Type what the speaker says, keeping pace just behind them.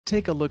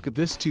Take a look at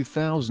this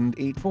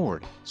 2008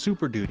 Ford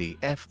Super Duty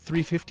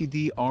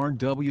F-350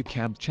 DRW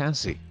cab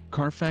chassis.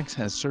 Carfax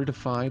has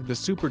certified the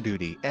Super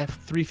Duty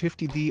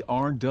F-350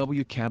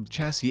 DRW cab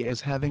chassis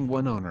as having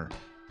one owner.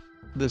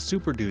 The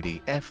Super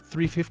Duty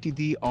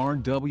F-350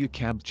 DRW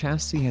cab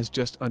chassis has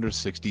just under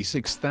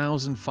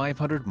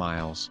 66,500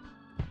 miles.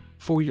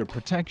 For your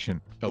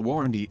protection, a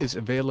warranty is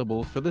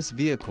available for this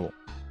vehicle.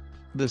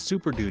 The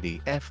Super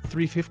Duty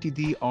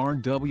F-350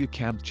 DRW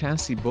cab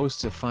chassis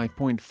boasts a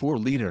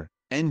 5.4-liter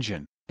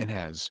engine, and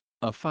has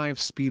a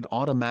 5-speed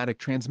automatic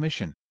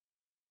transmission.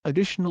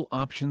 Additional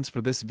options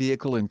for this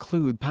vehicle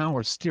include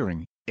power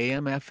steering,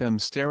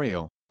 AM/FM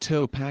stereo,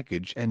 tow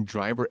package and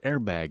driver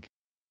airbag.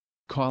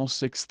 Call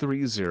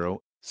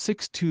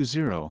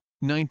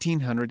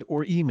 630-620-1900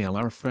 or email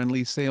our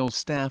friendly sales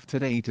staff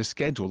today to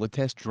schedule a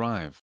test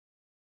drive.